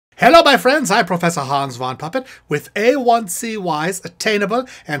Hello, my friends. I'm Professor Hans von Puppet with A1C-wise attainable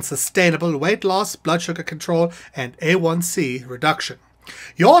and sustainable weight loss, blood sugar control, and A1C reduction.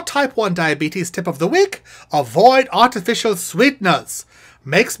 Your type 1 diabetes tip of the week: avoid artificial sweeteners.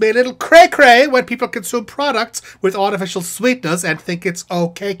 Makes me a little cray-cray when people consume products with artificial sweeteners and think it's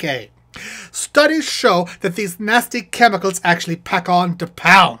okay. Studies show that these nasty chemicals actually pack on to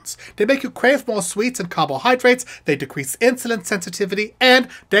pounds. They make you crave more sweets and carbohydrates, they decrease insulin sensitivity, and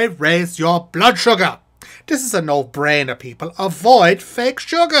they raise your blood sugar. This is a no-brainer, people. Avoid fake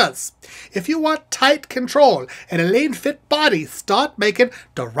sugars. If you want tight control and a lean, fit body, start making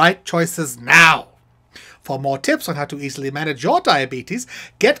the right choices now. For more tips on how to easily manage your diabetes,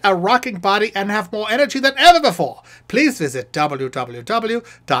 get a rocking body, and have more energy than ever before, please visit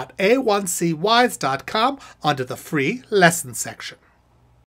www.a1cwise.com under the free lessons section.